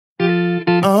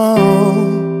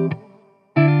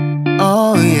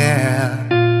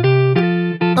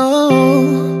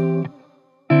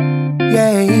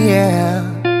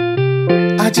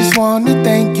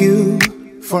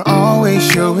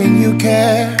showing you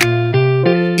care.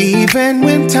 Even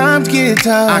when times get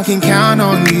tough, I can count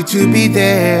on you to be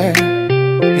there.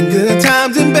 In good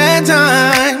times and bad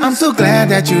times, I'm so glad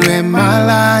that you're in my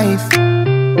life.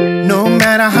 No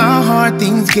matter how hard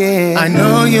things get, I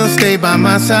know you'll stay by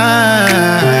my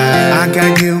side. I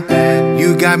got you,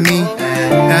 you got me.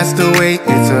 That's the way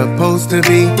it's supposed to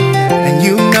be. And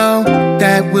you know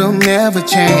that will never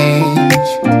change.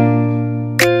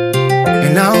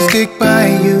 And I'll stick by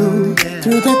you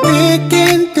through the thick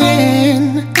and thin.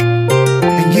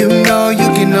 And you know you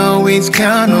can always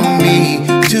count on me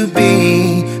to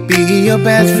be your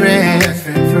best friend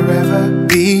forever.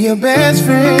 Be your best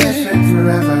friend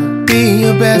forever. Be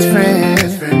your best friend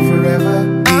forever.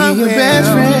 Be your best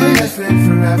friend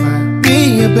forever. Be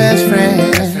your best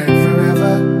friend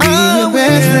forever. Be your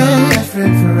best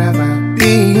friend forever.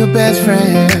 Be your best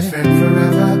friend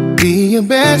forever. Be your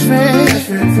best friend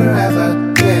forever.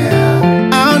 Yeah.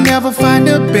 I'll never find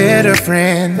a better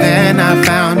friend than I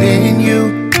found in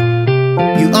you.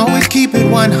 You always keep it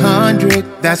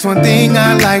 100. That's one thing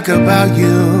I like about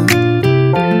you.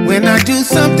 When I do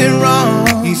something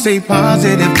wrong, you say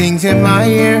positive things in my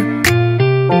ear.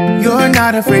 You're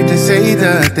not afraid to say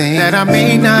the thing that I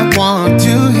may not want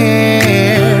to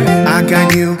hear. I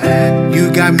got you,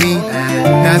 you got me.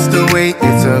 That's the way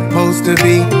it's supposed to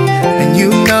be. And you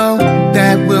know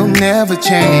that will never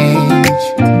change.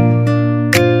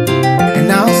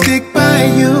 And I'll stick by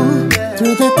you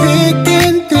through the thick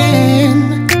and thin.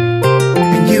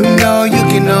 And you know you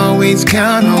can always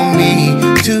count on me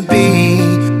to be.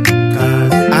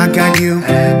 I got you,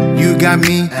 you got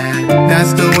me.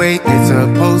 That's the way it's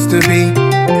supposed to be.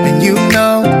 And you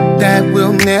know that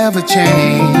will never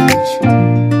change.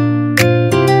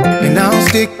 And I'll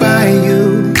stick by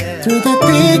you through the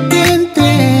thick and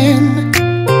thin.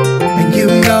 And you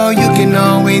know you can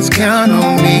always count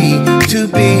on me to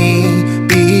be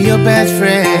your best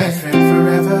friend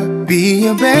forever. Be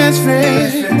your best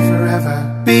friend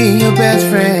forever. Be your best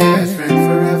friend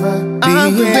forever. Be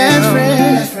your best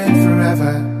friend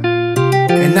forever.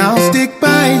 And I'll stick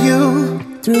by you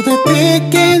through the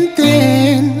thick and thin.